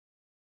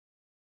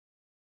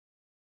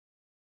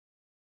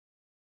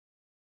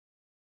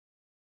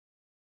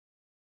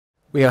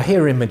We are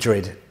here in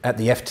Madrid at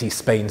the FT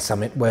Spain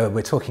Summit, where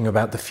we're talking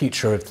about the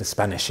future of the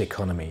Spanish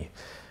economy.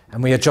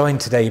 And we are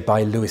joined today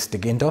by Luis de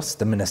Guindos,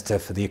 the Minister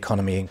for the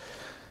Economy.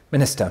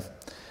 Minister,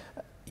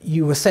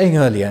 you were saying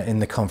earlier in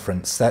the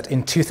conference that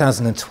in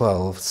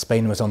 2012,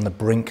 Spain was on the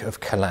brink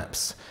of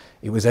collapse.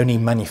 It was only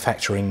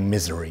manufacturing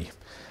misery.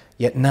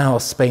 Yet now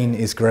Spain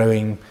is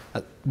growing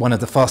at one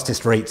of the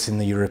fastest rates in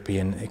the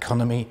European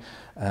economy,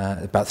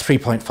 about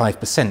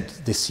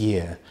 3.5% this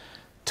year.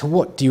 To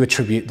what do you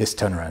attribute this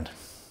turnaround?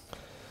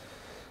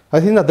 I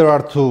think that there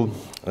are two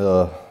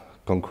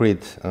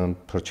concrete and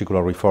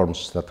particular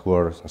reforms that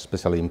were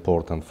especially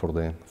important for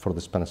the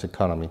Spanish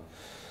economy.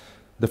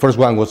 The first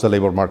one was the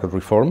labor market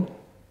reform.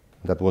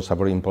 That was a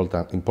very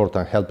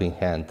important helping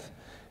hand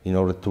in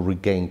order to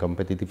regain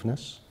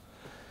competitiveness.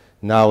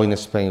 Now in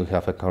Spain we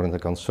have a current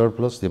account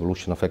surplus. The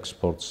evolution of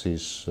exports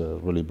is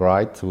really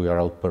bright. We are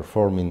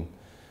outperforming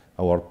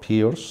our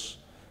peers.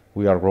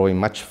 We are growing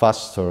much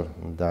faster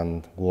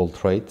than world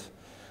trade.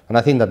 And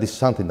I think that this is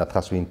something that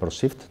has been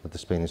perceived, that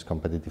Spain is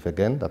competitive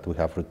again, that we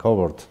have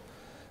recovered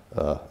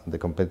the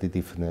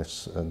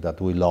competitiveness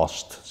that we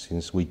lost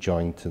since we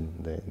joined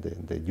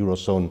the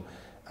Eurozone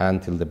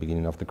until the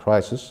beginning of the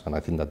crisis, and I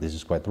think that this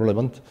is quite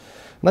relevant.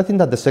 And I think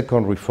that the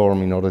second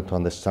reform, in order to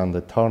understand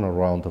the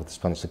turnaround of the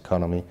Spanish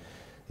economy,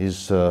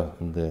 is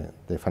the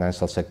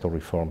financial sector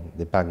reform,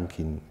 the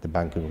banking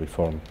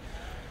reform.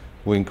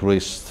 We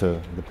increased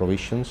the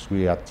provisions,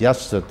 we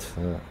adjusted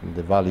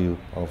the value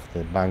of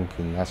the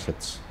banking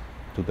assets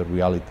to the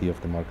reality of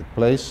the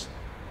marketplace.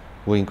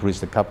 We increased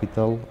the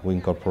capital, we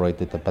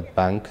incorporated a pet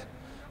bank.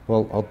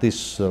 Well, all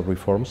these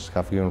reforms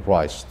have given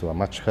rise to a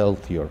much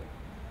healthier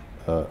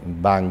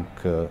bank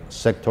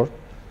sector,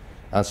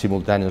 and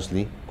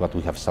simultaneously what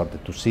we have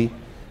started to see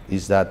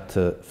is that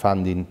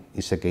funding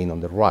is again on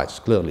the rise,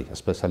 clearly,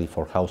 especially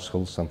for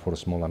households and for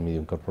small and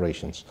medium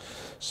corporations.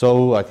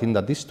 So I think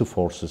that these two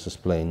forces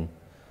explain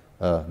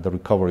the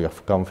recovery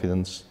of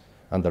confidence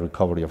and the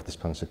recovery of the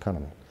Spanish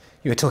economy.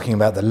 You were talking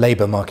about the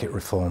labour market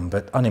reform,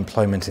 but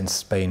unemployment in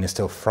Spain is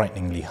still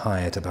frighteningly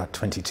high at about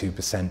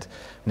 22%, and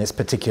it's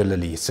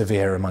particularly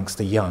severe amongst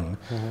the young.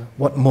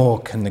 What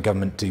more can the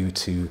government do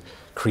to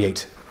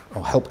create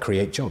or help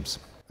create jobs?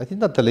 I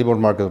think that the labour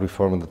market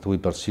reform that we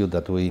pursued,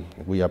 that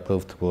we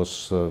approved,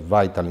 was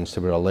vital in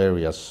several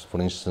areas. For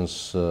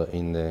instance,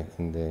 in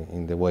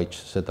the wage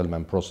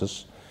settlement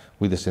process,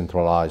 we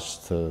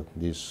decentralized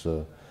this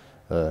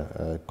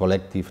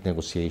collective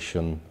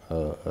negotiation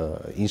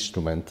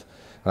instrument,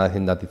 and I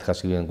think that it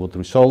has given good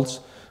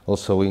results.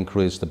 Also, we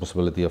increased the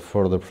possibility of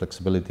further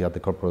flexibility at the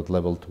corporate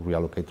level to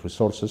reallocate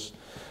resources,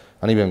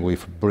 and even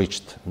we've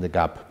bridged the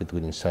gap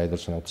between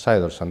insiders and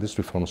outsiders, and these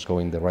reforms go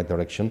in the right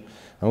direction,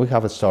 and we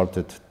have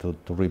started to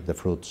reap the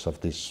fruits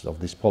of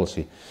this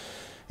policy.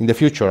 In the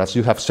future, as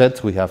you have said,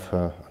 we have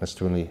an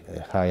extremely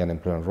high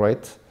unemployment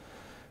rate.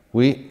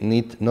 We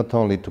need not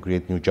only to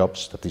create new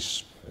jobs, that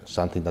is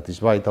something that is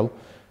vital,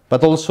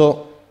 but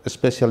also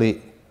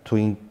especially to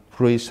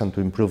increase and to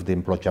improve the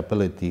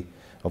employability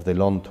of the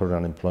long-term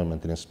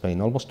unemployment in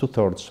Spain. Almost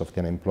 2/3 of the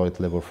unemployed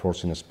labor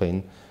force in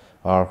Spain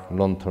are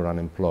long-term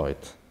unemployed.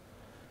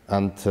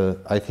 And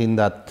I think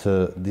that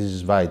this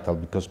is vital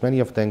because many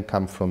of them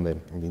come from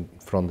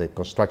the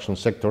construction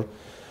sector,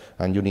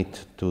 and you need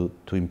to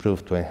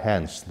improve, to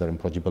enhance their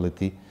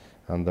employability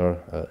and their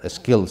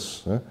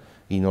skills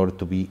in order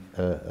to be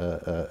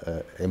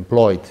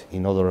employed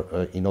in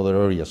other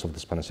areas of the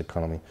Spanish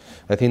economy.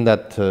 I think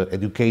that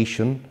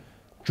education,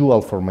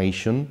 dual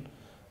formation,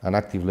 and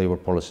active labour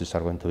policies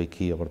are going to be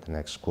key over the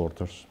next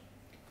quarters.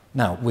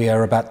 Now, we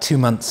are about 2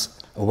 months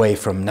away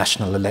from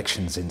national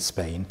elections in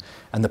Spain,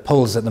 and the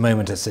polls at the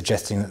moment are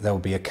suggesting that there will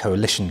be a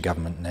coalition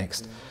government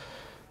next.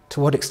 To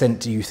what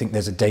extent do you think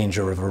there's a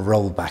danger of a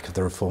rollback of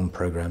the reform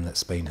programme that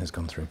Spain has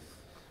gone through?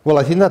 Well,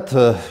 I think that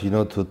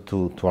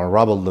to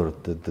unravel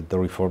the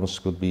reforms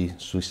could be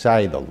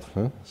suicidal.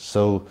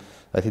 So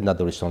I think that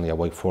there is only a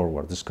way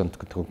forward. This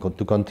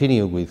to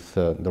continue with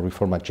the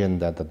reform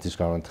agenda that this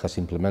government has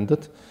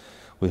implemented.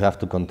 We have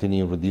to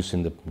continue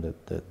reducing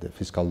the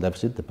fiscal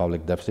deficit, the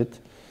public deficit.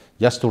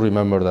 Just to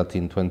remember that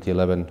in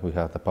 2011 we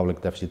had a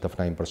public deficit of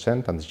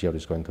 9%, and this year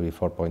is going to be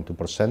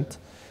 4.2%.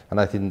 And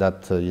I think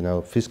that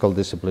fiscal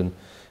discipline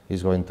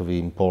is going to be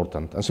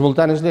important. And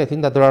simultaneously, I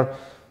think that there are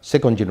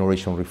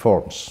second-generation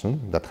reforms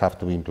that have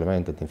to be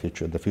implemented in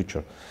the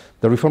future.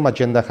 The reform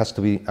agenda has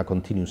to be a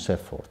continuous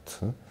effort.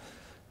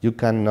 You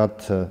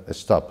cannot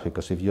stop,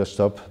 because if you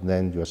stop,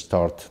 then you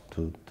start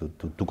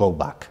to go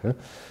back.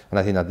 And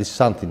I think that this is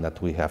something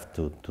that we have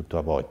to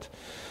avoid.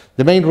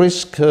 The main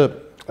risk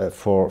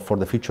for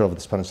the future of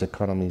the Spanish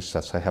economy is,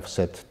 as I have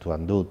said, to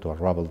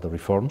unravel the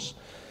reforms.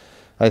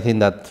 I think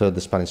that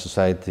the Spanish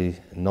society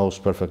knows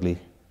perfectly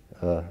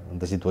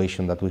the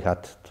situation that we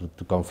had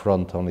to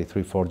confront only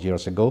 3-4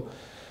 years ago,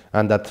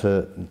 and that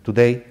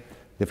today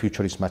the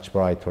future is much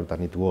brighter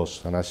than it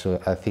was, and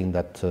I think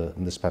that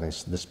the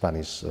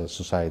Spanish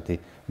society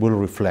will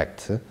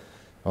reflect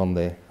on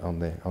the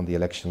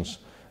elections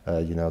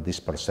this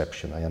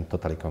perception. I am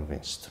totally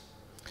convinced.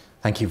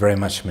 Thank you very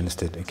much,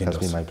 Minister de Guindos.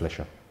 It has been my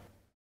pleasure.